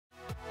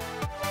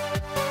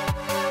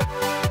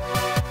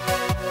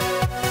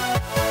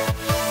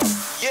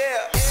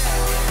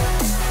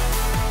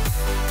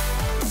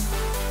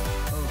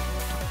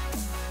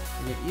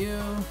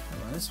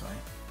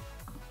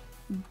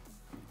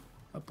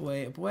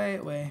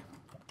away.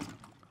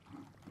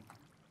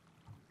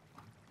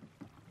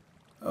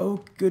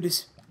 Oh,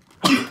 goodness.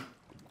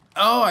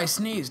 Oh, I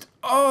sneezed.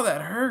 Oh,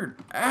 that hurt.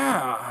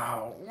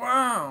 Ow.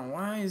 Wow.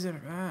 Why is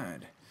it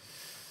bad?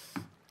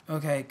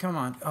 Okay, come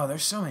on. Oh,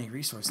 there's so many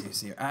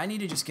resources here. I need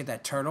to just get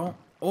that turtle,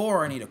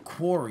 or I need a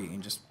quarry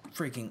and just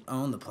freaking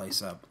own the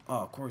place up.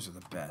 Oh, quarries are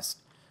the best.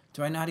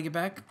 Do I know how to get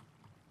back?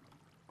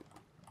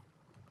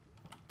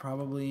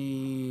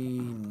 Probably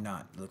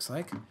not, looks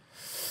like.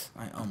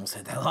 I almost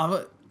hit that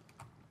lava.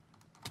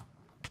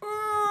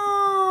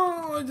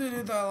 Oh, I did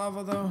hit that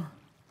lava, though.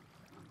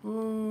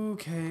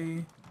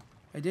 Okay.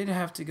 I did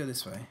have to go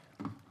this way.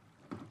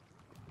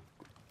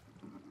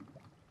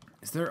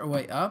 Is there a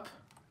way up?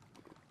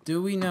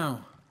 Do we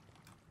know?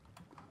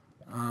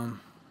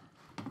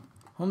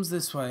 Home's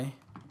this way.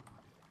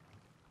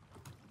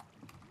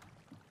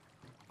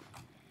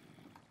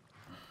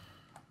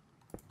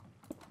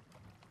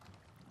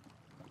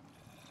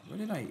 Where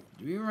did I...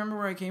 Do you remember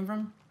where I came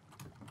from?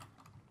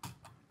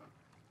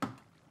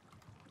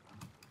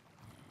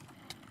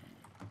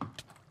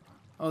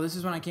 Oh, this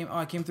is when I came... Oh,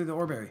 I came through the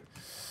oreberry.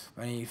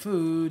 I need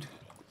food.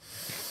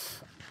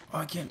 Oh,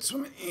 I can't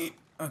swim and eat.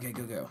 Okay,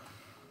 go.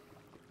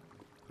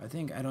 I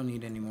think I don't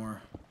need any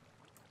more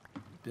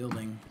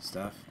building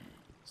stuff.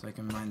 So I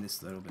can mine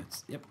this little bit.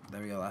 Yep,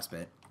 there we go, last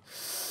bit.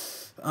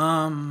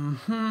 Well,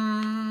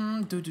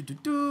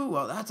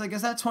 I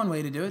guess that's one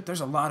way to do it.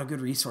 There's a lot of good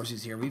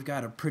resources here. We've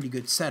got a pretty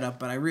good setup,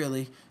 but I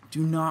really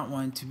do not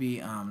want to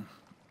be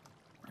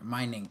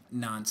mining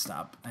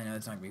non-stop. I know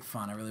it's not going to be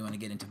fun. I really want to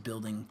get into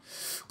building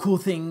cool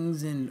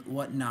things and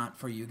whatnot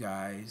for you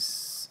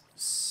guys.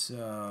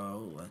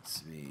 So,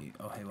 let's see.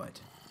 Oh, hey, what?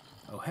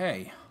 Oh,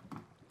 hey.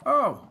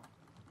 Oh!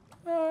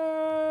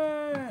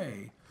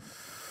 Hey!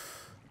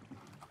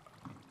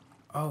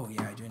 Oh,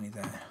 yeah, I do need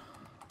that.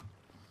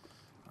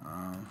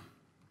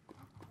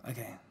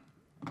 Okay.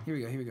 Here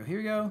we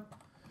go.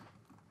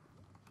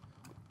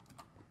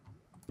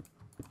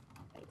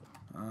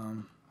 I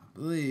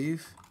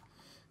believe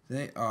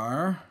they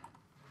are...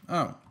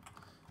 Oh.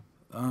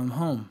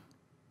 Home.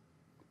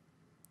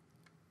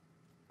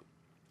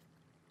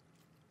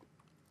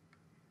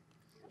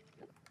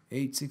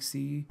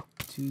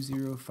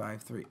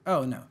 $860-2053.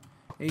 Oh, no.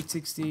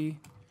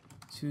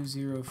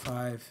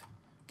 860-205.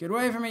 Get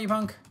away from me, you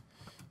punk!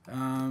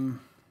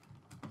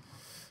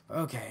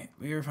 Okay,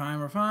 we're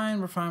fine, we're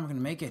gonna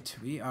make it.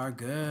 We are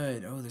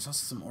good. Oh, there's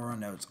also some oro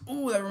notes.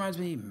 Oh, that reminds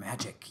me,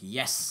 magic.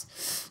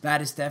 Yes,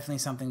 that is definitely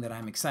something that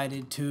I'm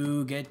excited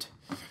to get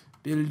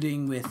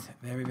building with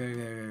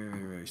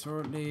very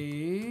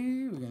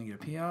shortly. We're gonna get a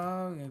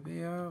PR,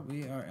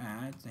 we are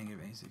at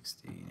negative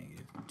 860,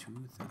 negative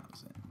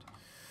 2,000.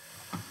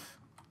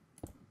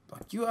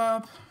 Block you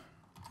up.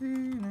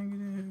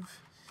 Negative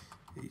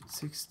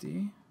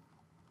 860.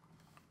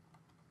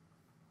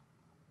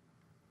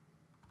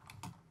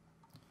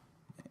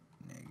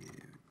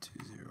 Negative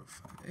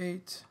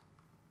 2058.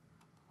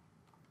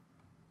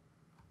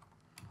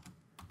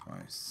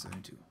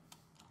 572.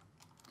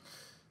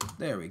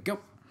 There we go.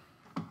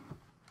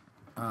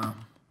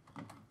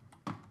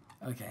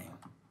 Okay.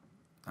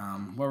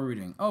 What were we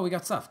doing? Oh, we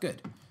got stuff.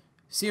 Good.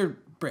 Seared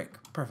brick.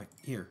 Perfect.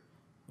 Here.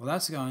 Well,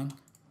 that's going.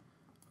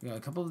 We got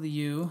a couple of the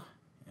U,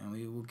 and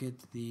we will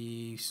get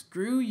the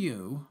screw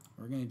U.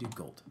 We're going to do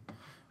gold.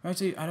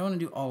 Actually, I don't want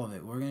to do all of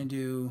it. We're going to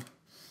do...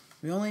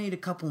 We only need a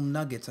couple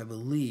nuggets, I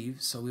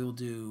believe, so we will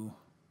do...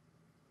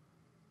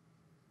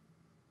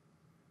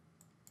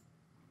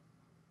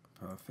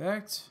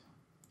 Perfect.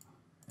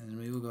 And then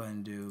we will go ahead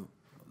and do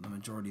the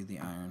majority of the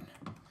iron.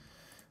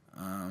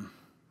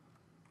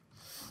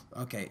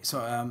 Okay,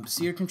 so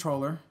sear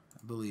controller,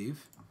 I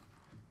believe.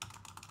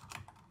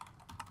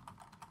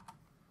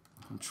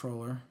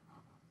 Controller.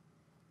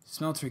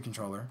 Smeltery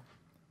controller.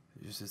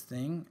 There's this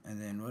thing,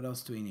 and then what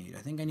else do we need? I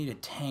think I need a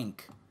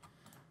tank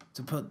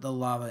to put the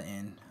lava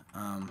in.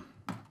 I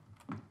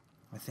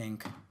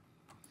think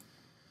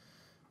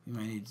we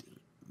might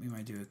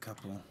do a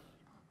couple.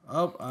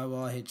 Oh,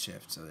 well, I hit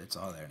shift, so it's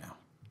all there now.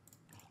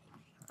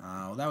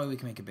 Well, that way we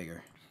can make it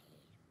bigger.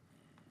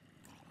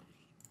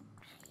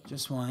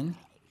 Just one.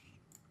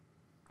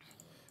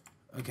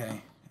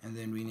 Okay, and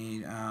then we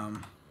need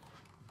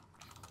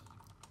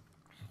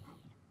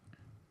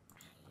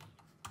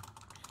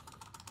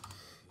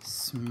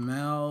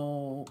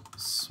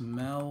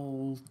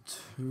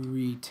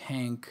smeltery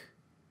tank,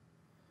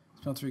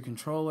 smeltery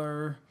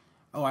controller.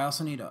 Oh, I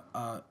also need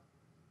a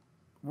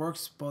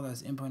works both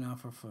as input and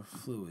output for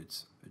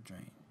fluids. A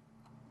drain.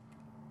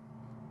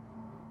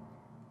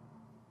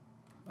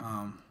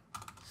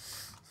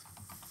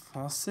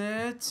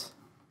 Faucet.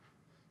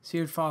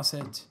 Seared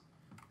faucet.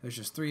 There's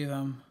just 3 of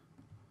them.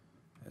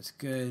 That's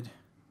good.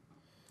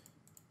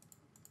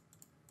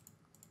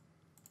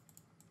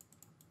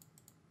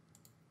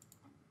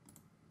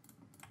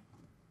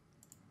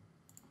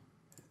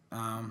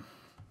 I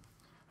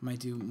might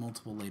do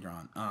multiple later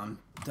on.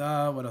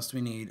 What else do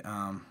we need?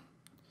 I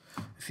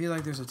feel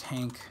like there's a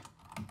tank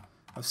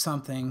of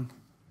something.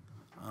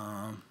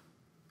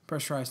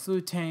 Pressurized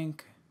fluid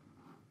tank.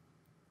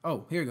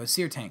 Oh, here we go.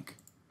 Sear tank.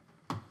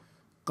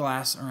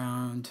 glass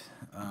around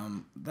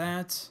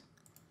that.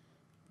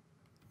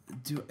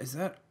 Is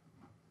that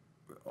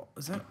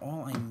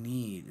all I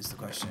need is the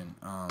question.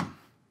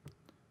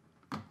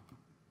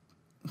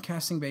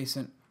 Casting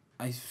basin.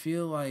 I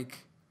feel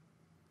like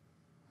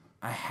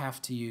I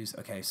have to use.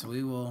 Okay, so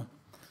we will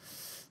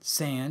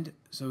sand.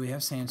 So we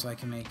have sand, so I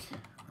can make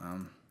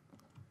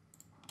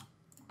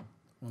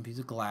one piece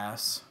of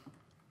glass.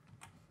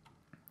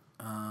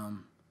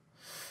 And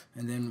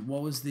then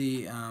what was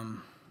the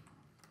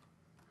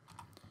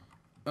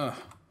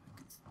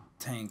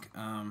tank?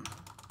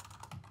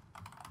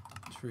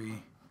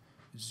 Tree.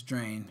 Just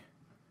drain.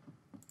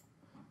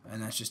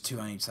 And that's just 2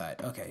 on each side.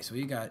 Okay, so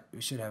we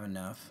should have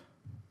enough.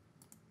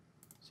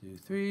 2,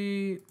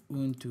 3.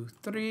 1, 2,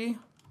 3.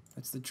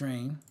 That's the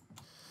drain.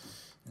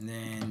 And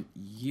then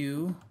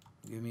you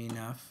give me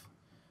enough.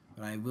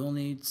 But I will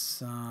need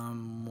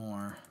some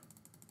more.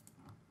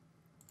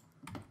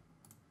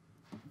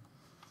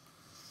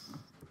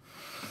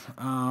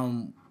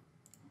 Um,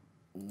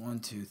 1,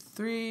 2,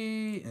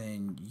 3, and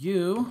then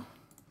you.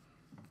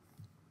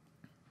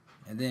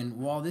 And then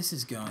while this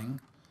is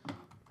going,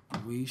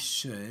 we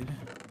should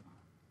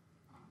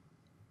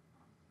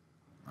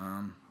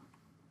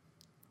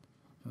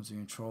smeltery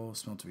control,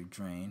 smeltery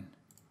drain.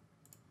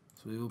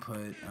 So we will put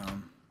okay,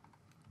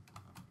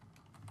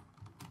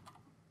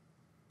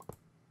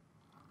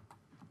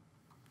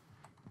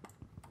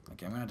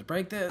 I'm gonna have to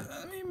break this.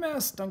 Let me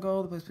mess. Don't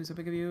go. The place, please. So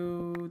big of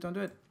you. Don't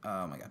do it.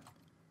 Oh my god.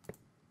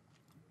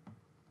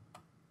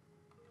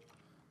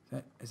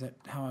 Is that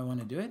how I want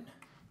to do it?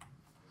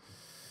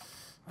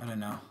 I don't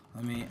know.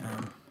 Let me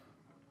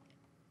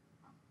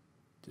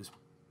just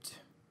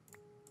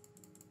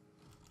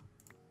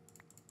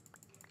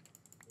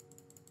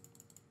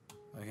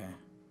okay.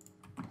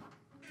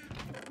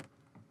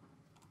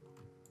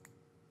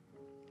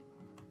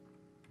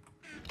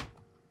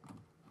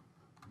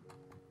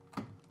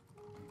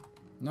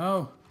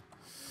 No.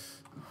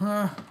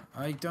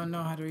 I don't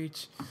know how to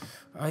reach.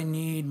 I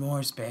need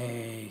more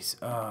space.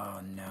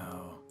 Oh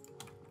no.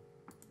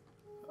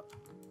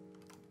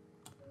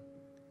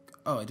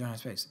 Oh, I don't have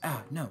space.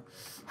 Ah, no.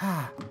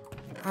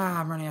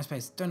 I'm running out of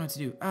space. Don't know what to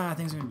do.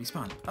 Things are gonna be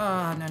spawned.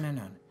 No.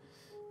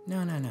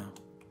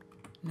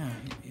 No,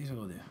 here's what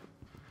we'll do.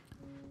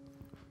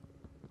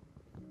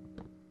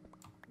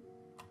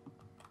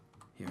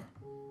 Here.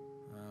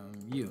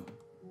 You.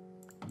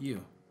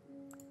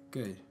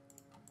 Good.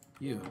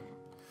 You.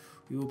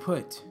 We will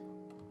put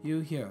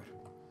you here.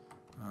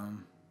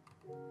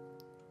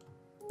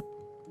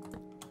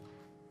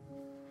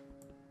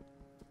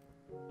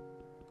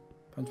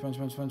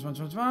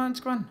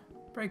 Punch. Come on.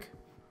 Break.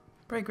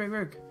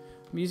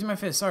 I'm using my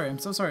fist. Sorry. I'm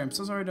so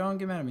sorry. Don't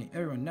get mad at me.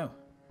 Everyone, no.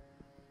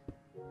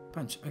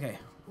 Punch. Okay.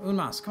 Un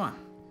mas. Come on.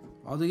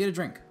 I'll do get a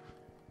drink.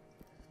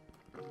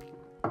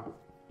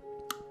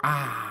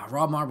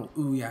 Raw marble.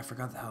 Ooh, yeah. I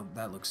forgot how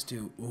that looks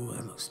too. Ooh,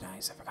 that looks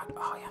nice. I forgot.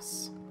 Oh,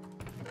 yes.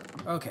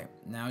 Okay.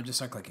 Now just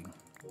start clicking.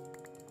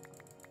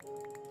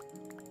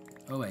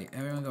 Oh, wait.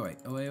 Everyone go wait.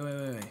 Oh, wait.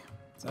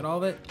 Is that all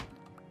of it?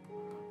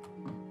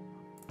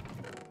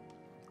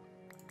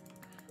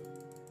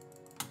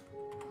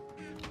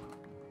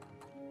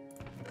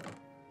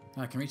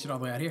 I can reach it all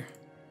the way out here.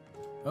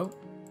 Oh.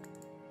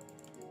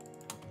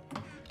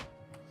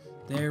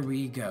 There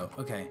we go.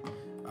 Okay.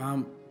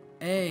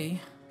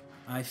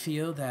 I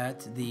feel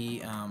that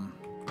the,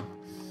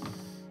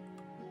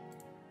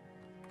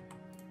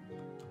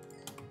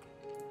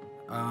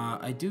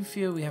 I do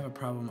feel we have a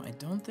problem. I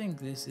don't think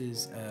this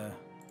is,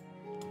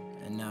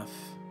 enough.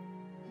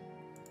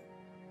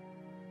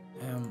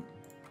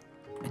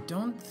 I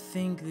don't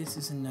think this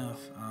is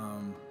enough.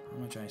 I'm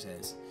gonna try to say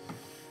this.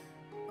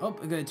 Oh,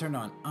 good, it turned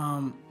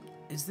on.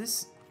 Is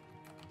this...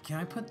 Can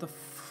I put the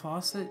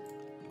faucet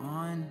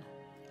on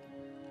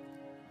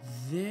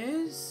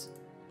this?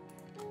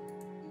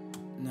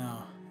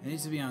 No, it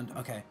needs to be on...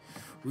 Okay,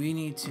 we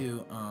need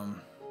to,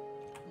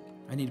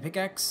 I need a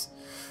pickaxe.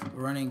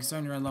 We're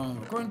starting to run low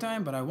on recording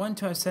time, but I want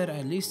to have said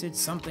at least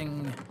it's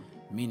something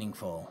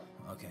meaningful.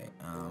 Okay,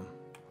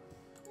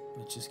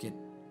 let's just get,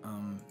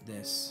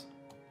 this.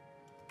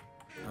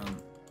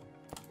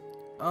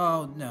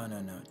 Oh, no.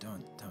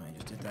 Don't tell me I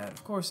just did that.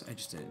 Of course, I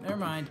just did it. Never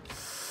mind.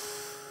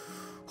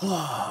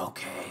 Oh,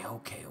 okay.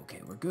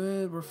 We're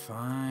good. We're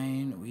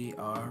fine. We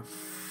are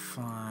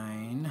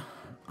fine.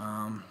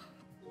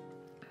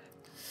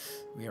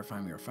 We are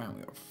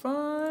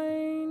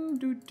fine.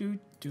 Do.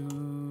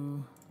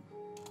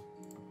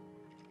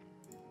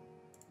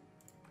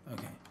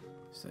 Okay.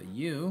 So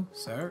you,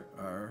 sir,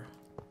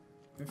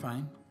 you're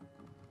fine.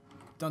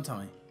 Don't tell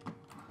me.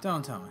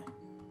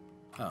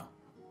 Oh.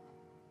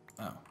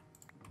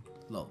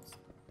 Lols.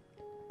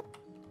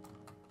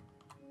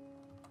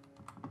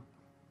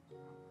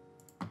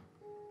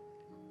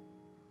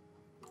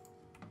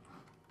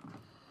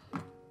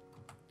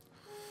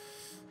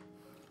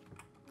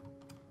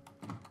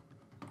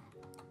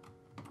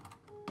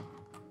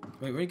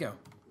 Wait, where'd it go?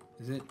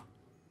 Is it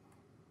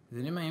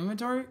in my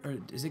inventory or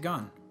is it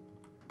gone?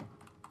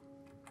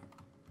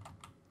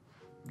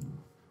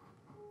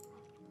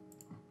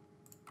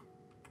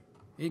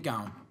 It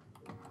gone.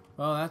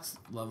 Well, that's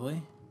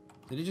lovely.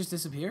 Did it just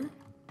disappear?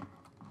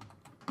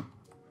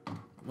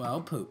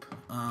 Well, poop.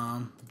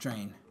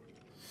 Drain.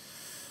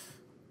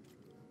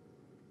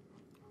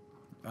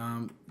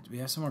 We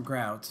have some more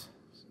grout.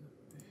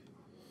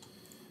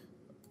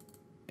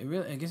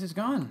 I guess it's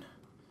gone.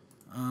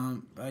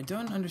 But I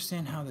don't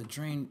understand how the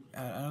drain,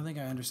 I don't think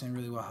I understand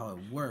really well how it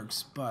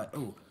works, but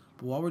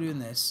while we're doing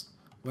this,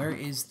 where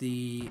is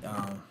the,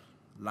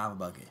 lava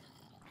bucket?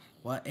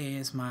 What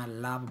is my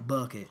lava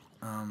bucket?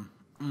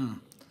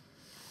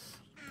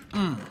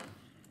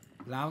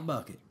 Lava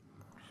bucket.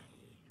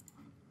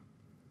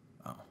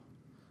 Oh.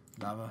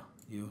 Lava,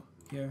 you,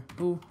 here,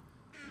 ooh.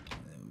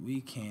 We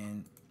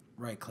can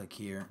right-click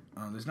here.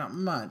 There's not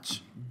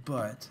much,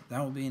 but that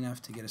will be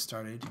enough to get us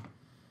started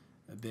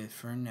a bit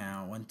for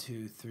now. 1,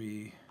 2,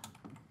 3.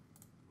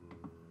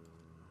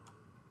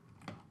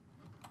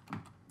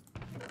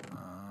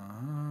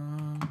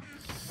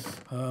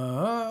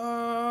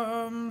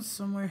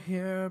 Somewhere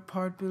here,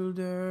 part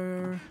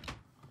builder.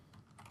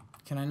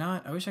 Can I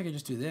not? I wish I could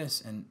just do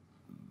this and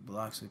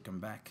blocks would come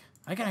back.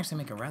 I can actually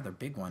make a rather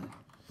big one.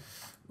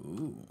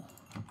 Ooh.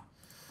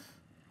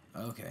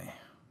 Okay.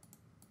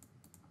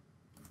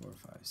 4,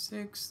 5,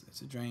 6.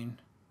 That's a drain.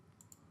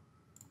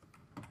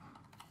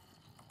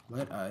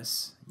 Let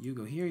us. You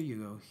go here. You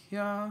go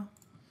here.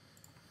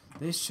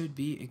 This should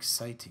be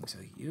exciting. So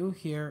you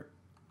here.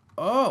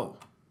 Oh!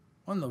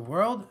 What in the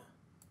world?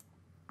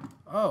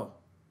 Oh.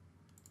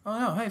 Oh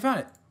no. Hey, found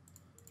it.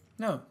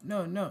 No.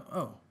 No. No.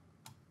 Oh.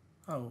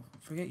 Oh.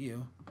 Forget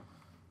you.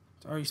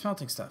 It's already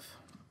smelting stuff.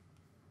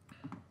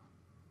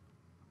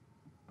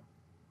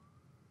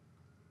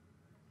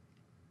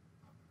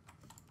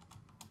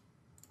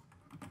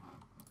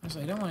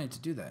 Actually, I don't want it to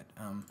do that.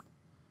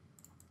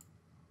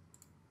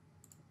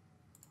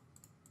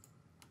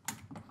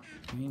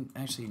 Can you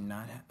actually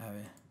not have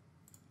it?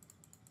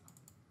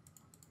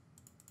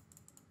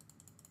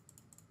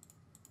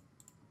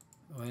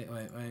 Wait.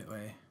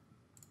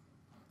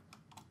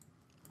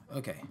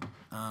 Okay.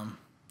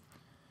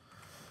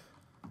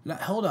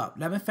 Hold up.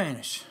 Let me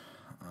finish.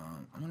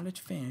 I'm gonna let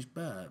you finish,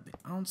 but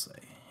I'll say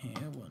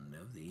here one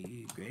of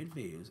the great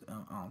videos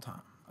of all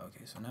time.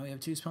 Okay, so now we have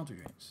 2 smelter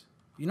drains.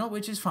 You know,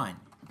 which is fine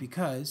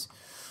because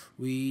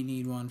we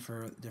need one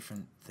for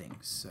different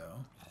things.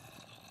 So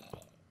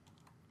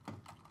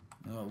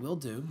now what we'll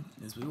do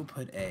is we will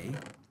put a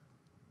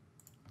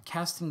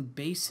casting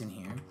base in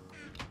here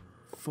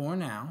for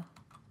now,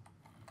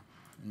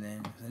 and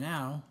then for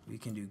now we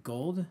can do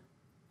gold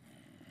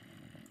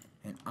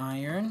and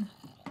iron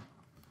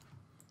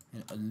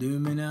and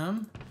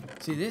aluminum.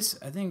 See this?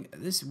 I think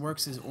this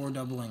works as ore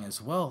doubling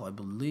as well, I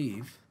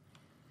believe.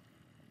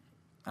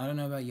 I don't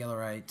know about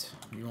yellowite.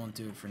 We won't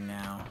do it for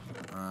now.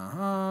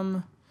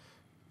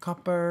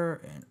 Copper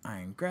and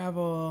iron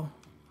gravel.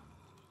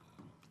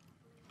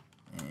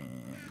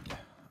 And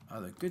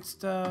other good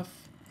stuff.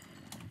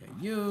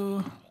 Got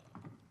you.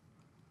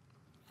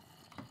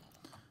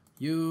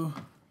 You.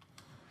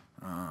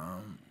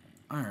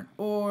 Iron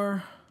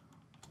ore.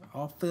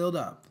 All filled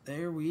up.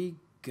 There we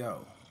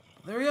go.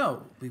 There we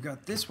go. We've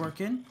got this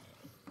working.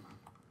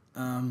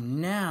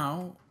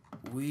 Now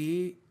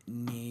we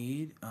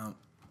need...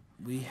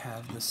 we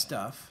have the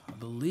stuff, I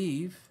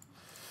believe,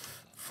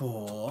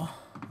 for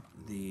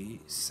the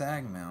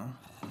sag mill.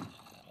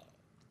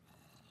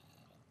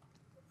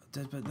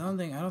 But I don't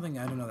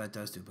know that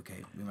does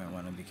duplicate. We might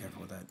want to be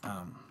careful with that.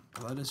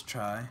 Let us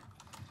try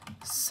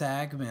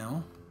sag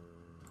mill.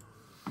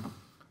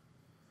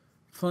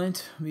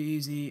 Flint will be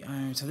easy.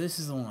 Iron. So this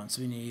is the one.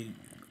 So we need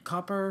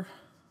copper,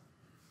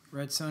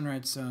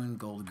 redstone,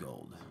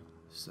 gold.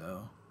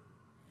 So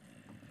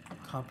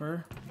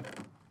copper.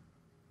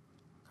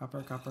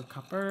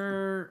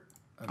 Copper.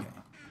 Okay.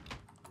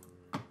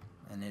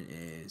 And it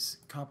is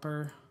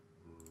copper,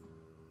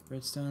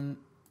 redstone,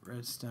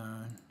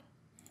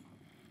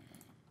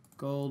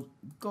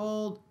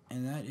 gold,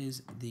 and that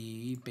is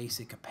the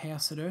basic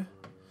capacitor.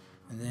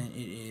 And then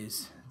it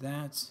is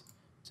that.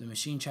 It's a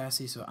machine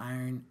chassis, so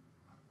iron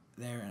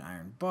there and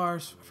iron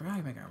bars. I forgot how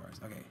to make iron bars.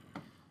 Okay.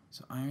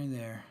 So iron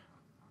there.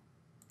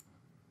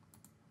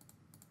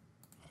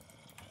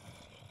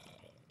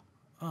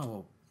 Oh,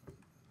 well,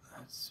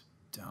 that's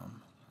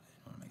dumb.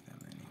 I don't want to make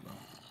that many. Well,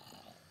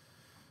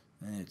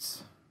 and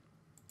it's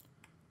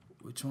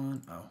which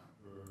one? Oh,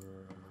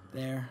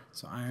 there.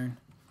 So iron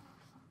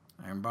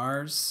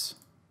bars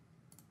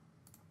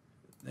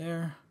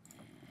there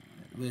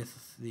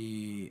with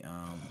the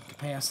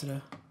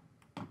capacitor.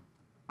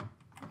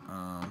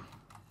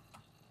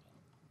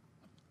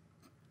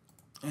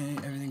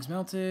 And everything's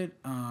melted.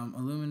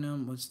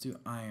 Aluminum. Let's do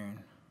iron.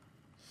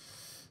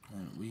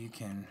 And we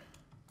can.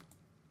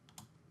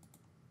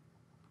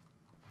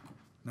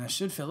 That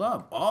should fill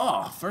up.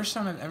 Oh, first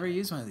time I've ever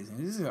used one of these things.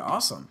 These are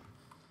awesome.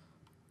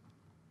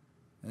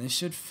 And this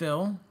should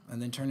fill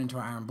and then turn into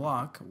an iron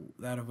block,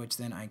 that of which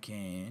then I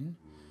can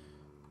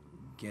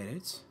get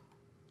it.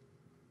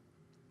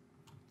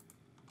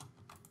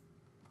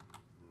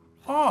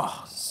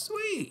 Oh,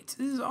 sweet.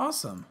 This is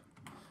awesome.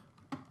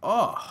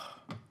 Oh.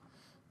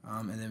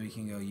 And then we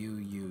can go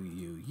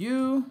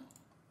you.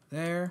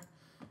 There.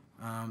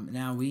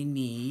 Now we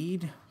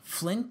need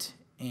flint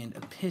and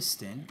a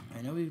piston.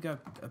 I know we've got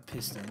a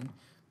piston.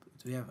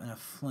 Do we have enough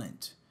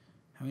flint?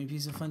 How many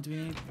pieces of flint do we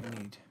need? We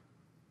need...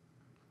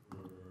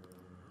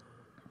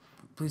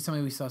 Please tell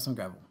me we still have some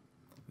gravel.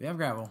 We have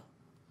gravel.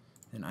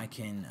 Then I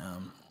can,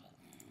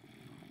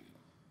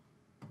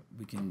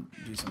 we can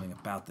do something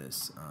about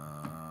this.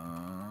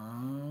 Are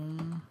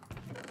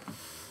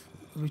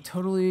we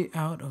totally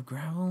out of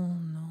gravel?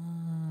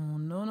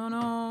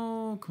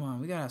 No. Come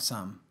on, we gotta have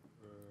some.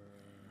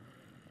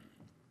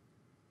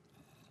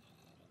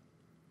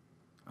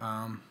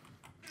 Come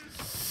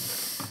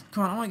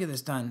on, I want to get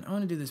this done. I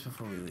want to do this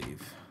before we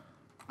leave.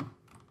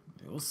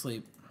 Okay, we'll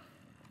sleep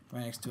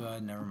right next to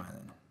never mind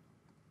then.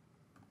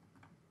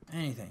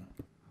 Anything.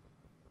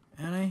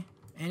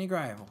 Any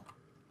gravel.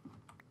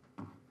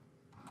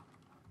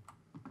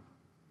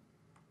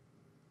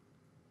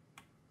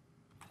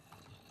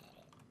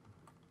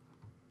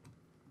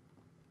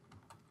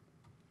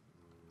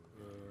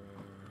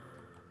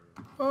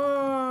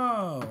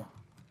 Oh!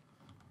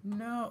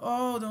 No.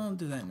 Oh, don't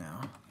do that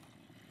now.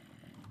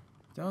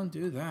 Don't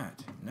do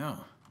that.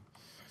 No.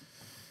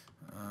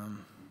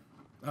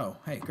 Oh,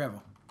 hey,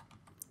 gravel.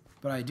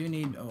 But I do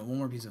need one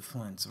more piece of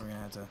flint, so we're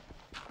gonna have to...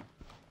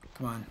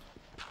 Come on.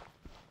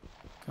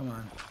 Come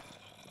on.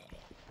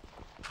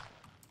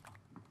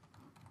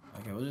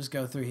 Okay, we'll just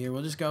go through here.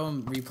 We'll just go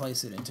and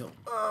replace it until...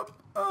 Up,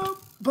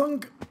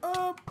 punk,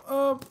 up.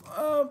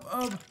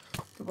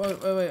 Wait.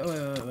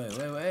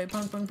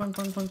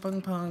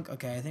 Punk.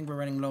 Okay, I think we're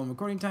running low on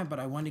recording time, but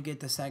I want to get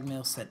the sag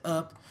mill set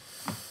up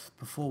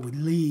before we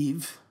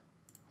leave.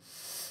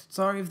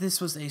 Sorry if this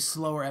was a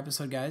slower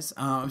episode, guys.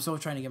 I'm still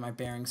trying to get my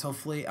bearings.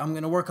 Hopefully, I'm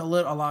going to work a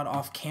lot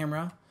off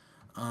camera.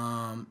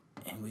 And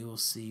we will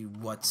see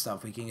what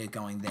stuff we can get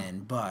going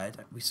then. But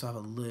we still have a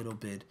little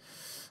bit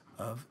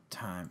of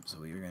time. So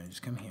we are going to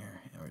just come here.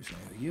 And we're just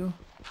going to go you.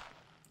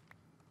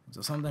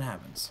 Until something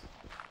happens.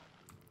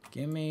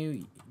 Give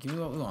me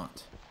what we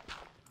want.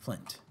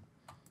 Flint.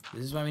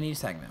 This is why we need a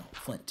sag mill.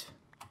 Flint.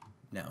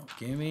 No.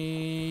 Give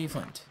me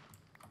flint.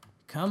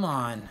 Come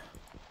on.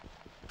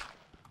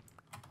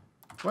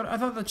 What? I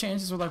thought the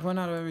chances were like 1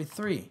 out of every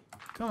 3.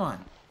 Come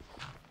on.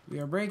 We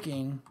are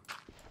breaking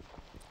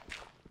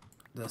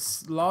the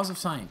laws of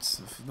science,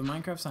 the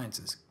Minecraft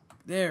sciences.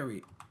 There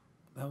we...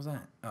 What was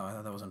that? Oh, I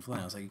thought that was on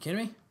flint. I was like, you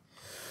kidding me?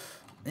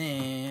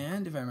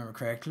 And if I remember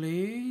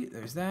correctly,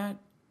 there's that.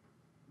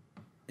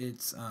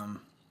 It's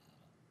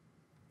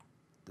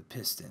the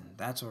piston.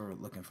 That's what we're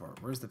looking for.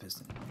 Where's the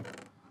piston?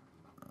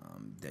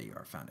 There you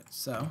are. Found it.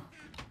 So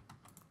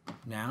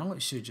now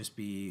it should just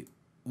be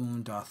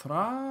 1, 2,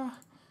 3.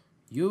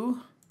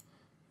 You.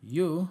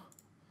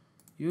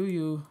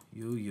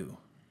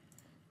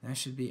 That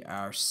should be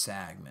our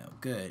sag mill.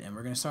 Good. And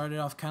we're going to start it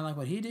off kind of like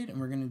what he did. And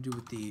we're going to do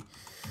what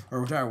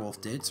Direwolf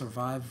did.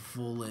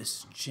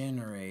 Survivalist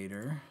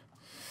generator.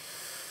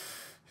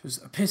 There's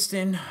a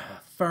piston,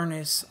 a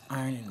furnace,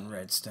 iron, and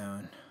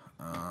redstone.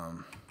 I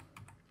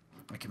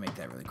can make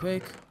that really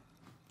quick.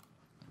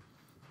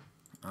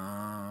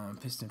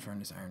 Piston,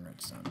 furnace, iron,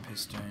 redstone.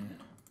 Piston.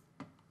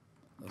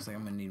 Looks like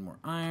I'm going to need more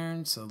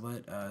iron, so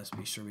let us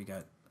be sure we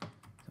got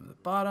some at the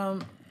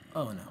bottom.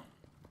 Oh, no.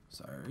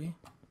 Sorry.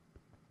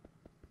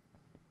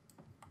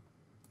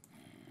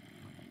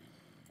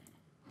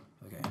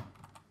 Okay.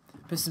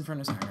 Piston,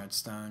 furnace, iron,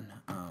 redstone.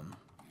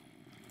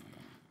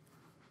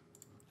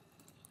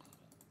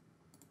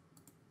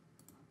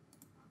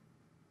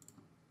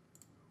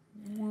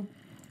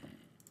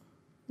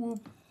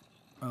 Whoop.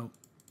 Oh.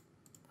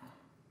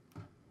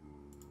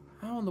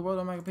 How in the world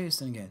am I going to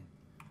piston again?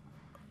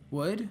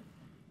 Wood?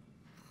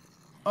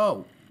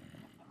 Oh.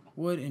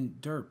 Wood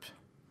and derp.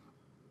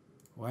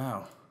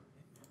 Wow.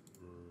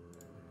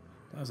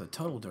 That was a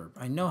total derp.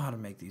 I know how to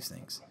make these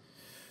things.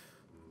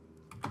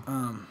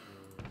 I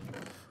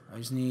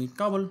just need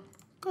cobble.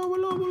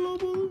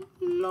 1,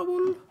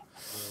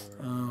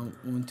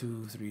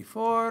 2, 3,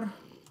 4.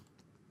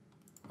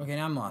 Okay,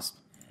 now I'm lost.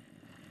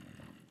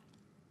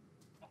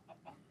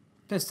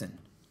 Piston.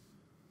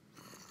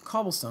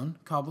 Cobblestone.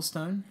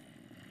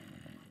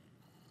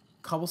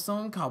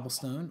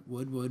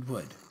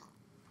 Wood.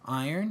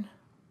 Iron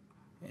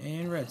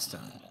and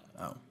redstone.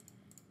 Oh.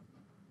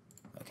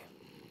 Okay.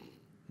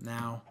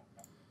 Now,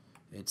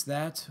 it's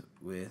that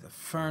with a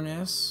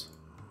furnace.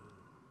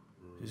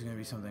 There's going to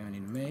be something I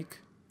need to make.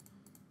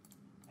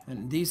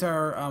 And these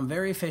are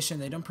very efficient.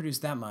 They don't produce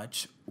that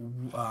much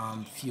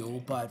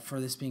fuel, but for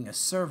this being a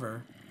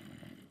server,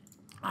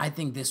 I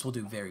think this will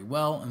do very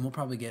well, and we'll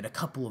probably get a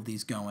couple of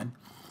these going.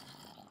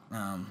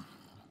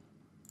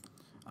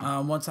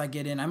 Once I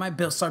get in, I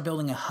might start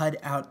building a HUD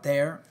out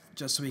there,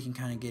 just so we can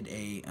kind of get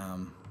a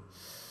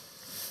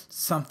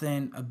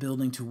a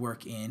building to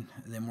work in.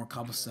 And then more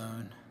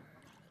cobblestone,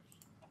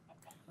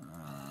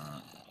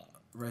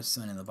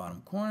 redstone in the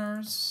bottom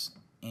corners,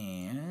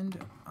 and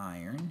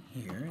iron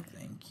here.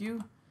 Thank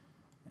you.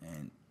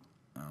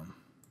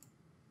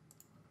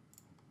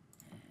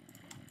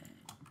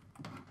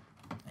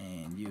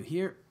 And you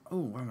here. Oh,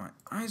 wow, my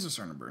eyes are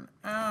starting to burn.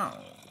 Ow.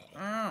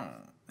 Ow.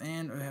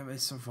 And we have a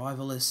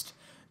survivalist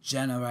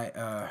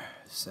generator.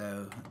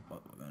 So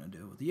what we're going to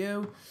do with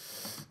you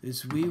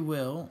is we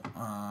will...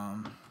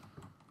 I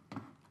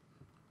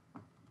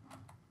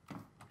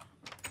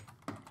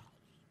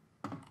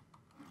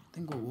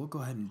think what we'll go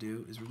ahead and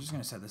do is we're just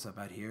going to set this up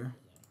out here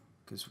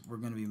because we're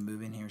going to be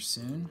moving here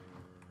soon.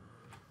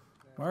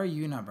 Why are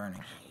you not burning?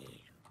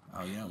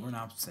 Oh, you know, we're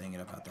not setting it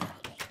up out there.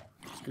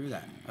 Screw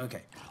that.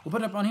 Okay, we'll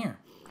put it up on here.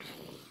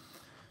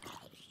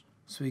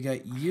 So we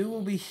got you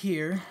will be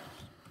here.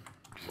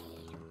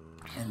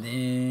 And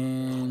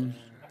then...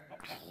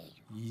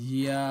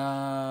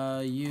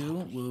 yeah,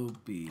 you will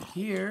be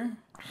here.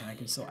 And I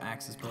can still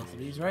access both of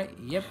these, right?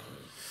 Yep.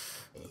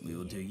 We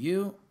will do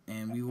you.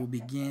 And we will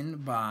begin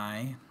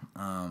by...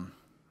 what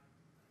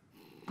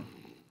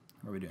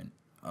are we doing?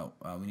 Oh,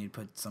 we need to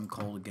put some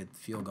coal to get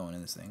fuel going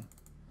in this thing.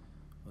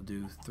 We'll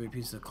do 3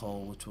 pieces of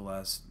coal, which will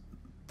last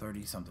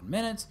 30-something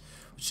minutes,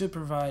 which should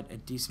provide a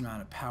decent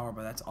amount of power,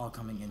 but that's all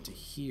coming into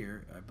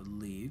here, I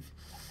believe.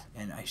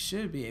 And I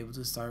should be able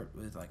to start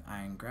with like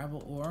iron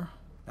gravel ore.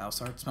 That'll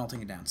start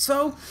smelting it down.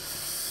 So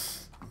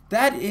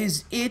that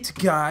is it,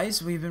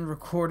 guys. We've been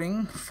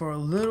recording for a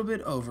little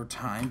bit over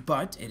time,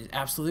 but it is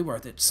absolutely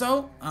worth it.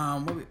 So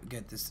we'll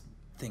get this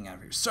thing out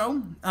of here.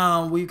 So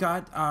we've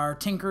got our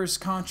Tinker's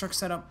construct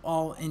set up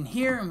all in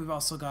here, and we've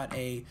also got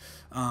a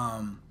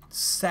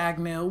sag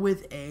mill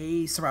with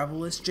a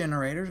survivalist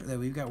generator that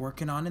we've got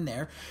working on in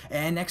there.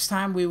 And next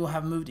time we will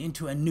have moved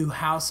into a new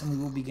house, and we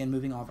will begin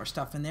moving all of our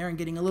stuff in there and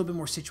getting a little bit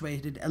more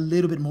situated, a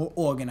little bit more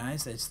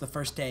organized. It's the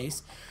first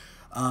days.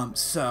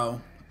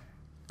 So,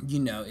 you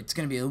know, it's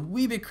going to be a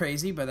wee bit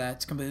crazy, but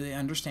that's completely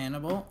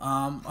understandable.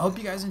 I hope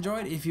you guys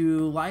enjoyed. If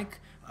you like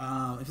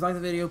the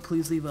video,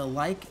 please leave a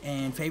like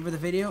and favor the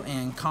video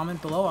and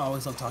comment below. I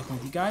always love talking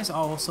with you guys.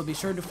 I'll also be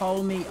sure to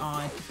follow me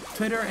on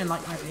Twitter and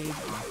like my page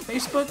on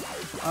Facebook.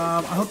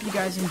 I hope you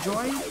guys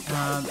enjoy,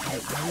 and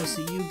I will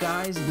see you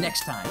guys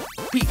next time.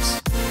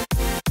 Peace.